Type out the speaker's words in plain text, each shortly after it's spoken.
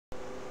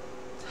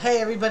Hey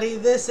everybody,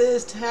 this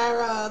is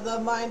Tara, the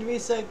Mind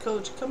Reset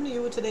Coach, coming to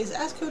you with today's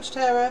Ask Coach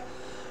Tara.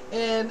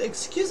 And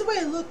excuse the way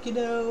I look,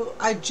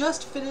 I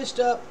just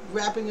finished up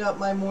wrapping up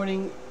my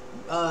morning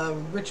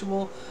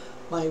ritual,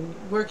 my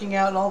working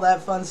out and all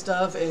that fun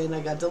stuff, and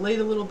I got delayed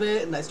a little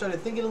bit, and I started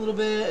thinking a little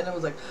bit, and I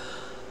was like,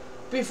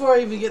 before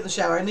I even get in the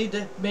shower, I need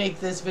to make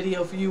this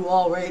video for you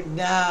all right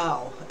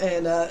now.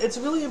 And it's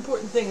a really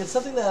important thing. It's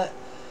something that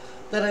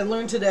I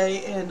learned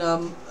today in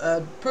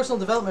a personal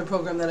development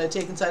program that I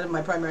take inside of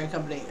my primary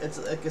company. It's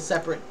like a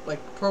separate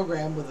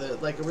program with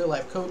a real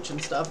life coach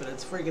and stuff, and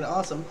it's freaking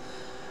awesome.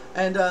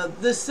 And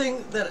this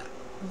thing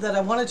that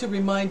I wanted to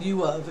remind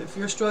you of, if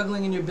you're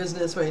struggling in your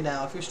business right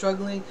now, if you're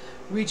struggling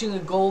reaching a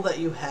goal that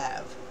you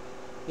have,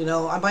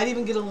 I might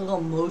even get a little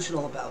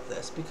emotional about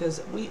this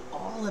because we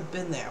all have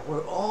been there. We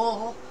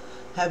all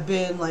have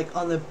been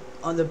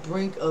on the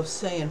brink of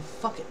saying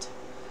fuck it.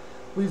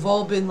 We've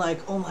all been like,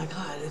 oh my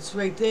God, it's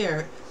right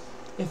there.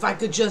 If I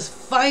could just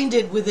find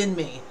it within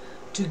me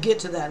to get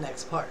to that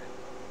next part.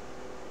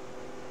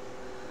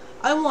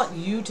 I want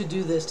you to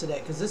do this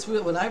today, because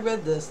when I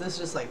read this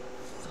just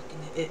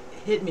it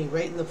hit me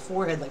right in the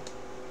forehead,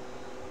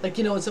 like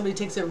when somebody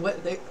takes they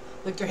lick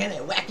their hand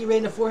and whack you right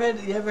in the forehead.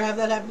 You ever have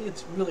that happen?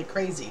 It's really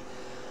crazy.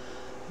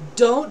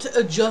 Don't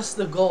adjust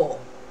the goal.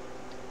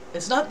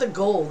 It's not the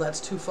goal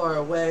that's too far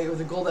away, or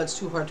the goal that's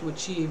too hard to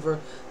achieve, or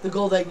the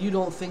goal that you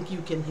don't think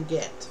you can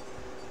get.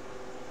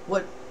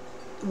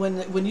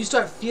 When you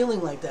start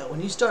feeling like that,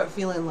 when you start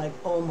feeling like,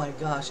 oh my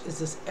gosh, is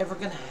this ever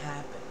going to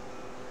happen?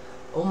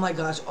 Oh my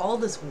gosh, all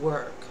this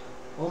work.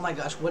 Oh my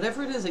gosh,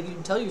 whatever it is that you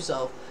tell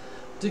yourself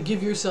to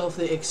give yourself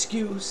the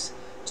excuse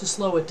to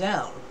slow it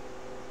down.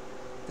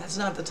 That's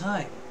not the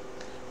time.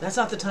 That's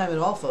not the time at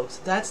all, folks.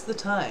 That's the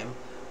time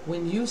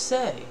when you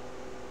say,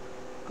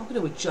 I'm going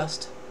to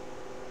adjust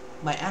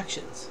my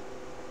actions.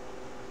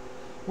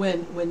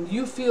 When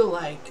you feel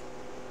like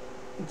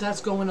that's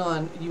going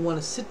on, you want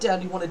to sit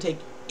down, you want to take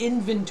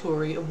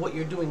inventory of what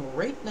you're doing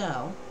right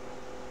now,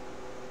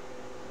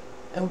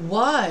 and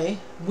why,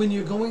 when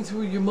you're going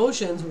through your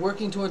motions,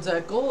 working towards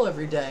that goal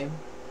every day,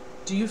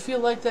 do you feel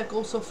like that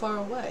goal's so far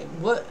away?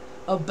 What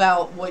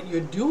about what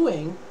you're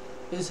doing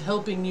is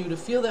helping you to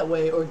feel that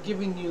way or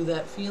giving you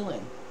that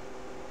feeling?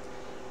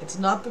 It's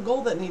not the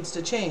goal that needs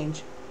to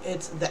change.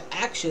 It's the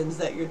actions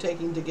that you're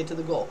taking to get to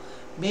the goal.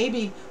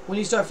 Maybe when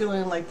you start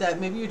feeling like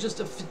that, maybe you're just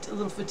a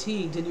little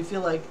fatigued and you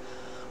feel like,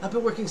 I've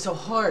been working so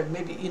hard.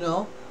 Maybe,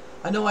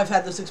 I know I've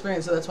had this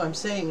experience, so that's why I'm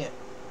saying it.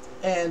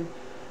 And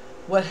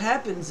what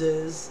happens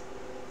is,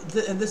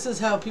 and this is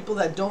how people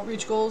that don't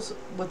reach goals,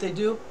 what they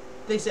do,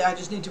 they say, I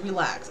just need to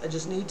relax. I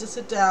just need to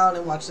sit down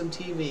and watch some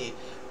TV.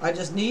 I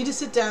just need to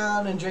sit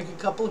down and drink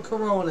a couple of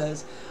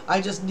Coronas.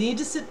 I just need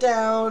to sit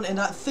down and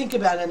not think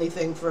about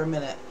anything for a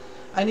minute.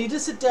 I need to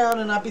sit down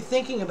and not be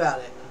thinking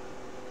about it.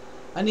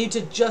 I need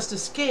to just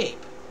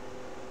escape,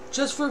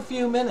 just for a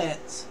few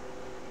minutes.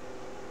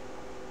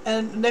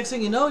 And next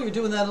thing you know, you're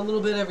doing that a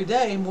little bit every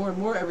day, more and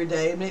more every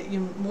day,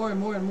 and more and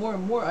more and more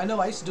and more. I know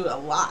I used to do it a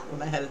lot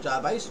when I had a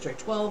job. I used to drink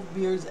 12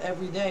 beers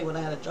every day when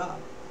I had a job.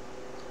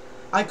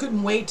 I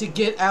couldn't wait to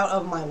get out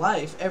of my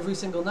life every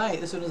single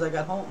night as soon as I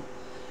got home.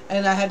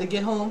 And I had to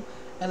get home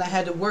and I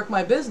had to work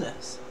my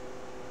business.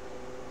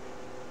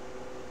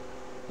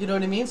 You know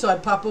what I mean? So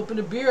I'd pop open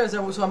a beer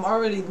so I'm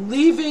already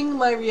leaving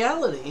my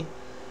reality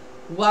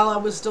while I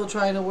was still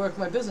trying to work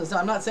my business. Now,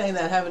 I'm not saying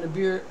that having a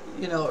beer,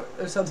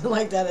 or something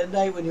like that at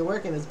night when you're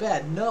working is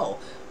bad. No.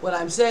 What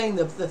I'm saying,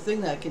 the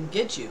thing that can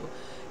get you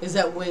is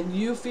that when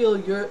you feel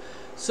you're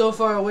so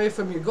far away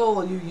from your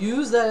goal, you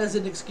use that as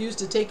an excuse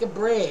to take a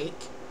break,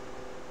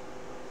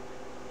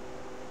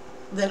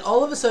 then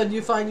all of a sudden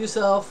you find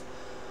yourself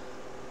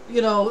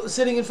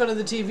sitting in front of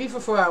the TV for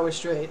 4 hours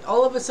straight.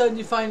 All of a sudden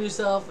you find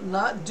yourself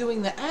not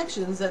doing the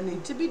actions that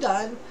need to be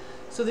done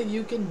so that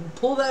you can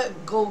pull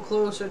that goal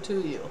closer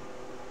to you.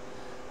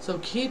 So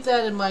keep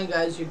that in mind,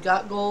 guys. You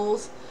got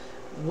goals.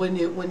 When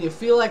you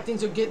feel like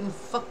things are getting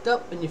fucked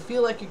up and you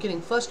feel like you're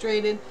getting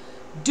frustrated,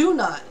 do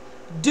not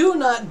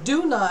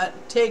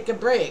take a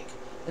break.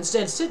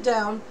 Instead, sit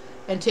down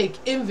and take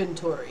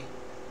inventory.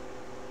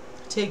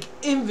 Take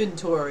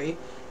inventory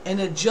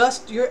and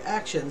adjust your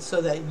actions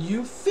so that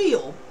you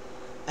feel,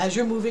 as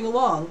you're moving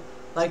along,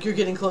 like you're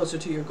getting closer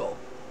to your goal.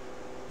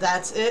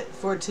 That's it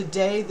for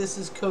today. This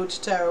is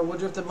Coach Tara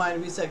Woodruff, the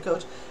Mind Reset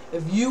Coach.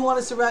 If you want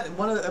to surround,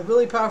 a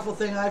really powerful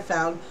thing I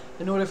found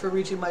in order for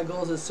reaching my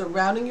goals is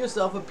surrounding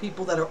yourself with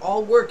people that are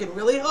all working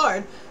really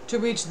hard to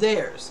reach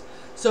theirs.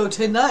 So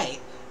tonight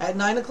at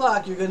 9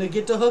 o'clock, you're going to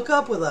get to hook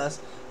up with us.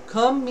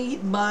 Come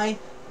meet my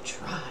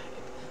tribe.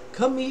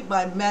 Come meet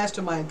my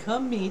mastermind.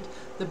 Come meet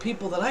the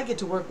people that I get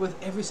to work with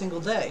every single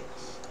day.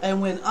 And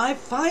when I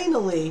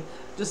finally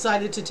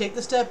decided to take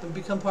the step and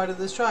become part of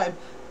this tribe,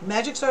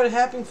 magic started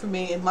happening for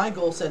me in my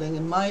goal setting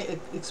and my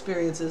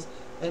experiences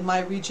and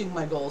my reaching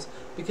my goals.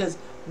 Because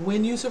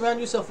when you surround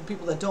yourself with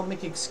people that don't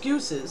make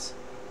excuses,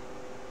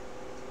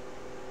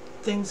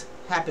 things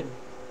happen.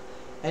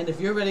 And if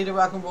you're ready to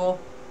rock and roll,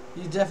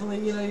 you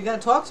definitely, you got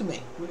to talk to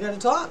me. We got to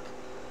talk.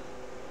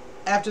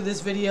 After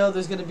this video,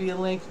 there's going to be a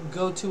link.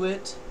 Go to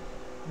it.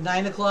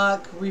 9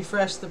 o'clock,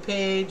 refresh the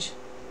page.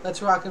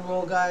 Let's rock and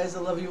roll, guys. I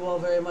love you all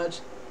very much.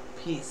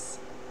 Peace.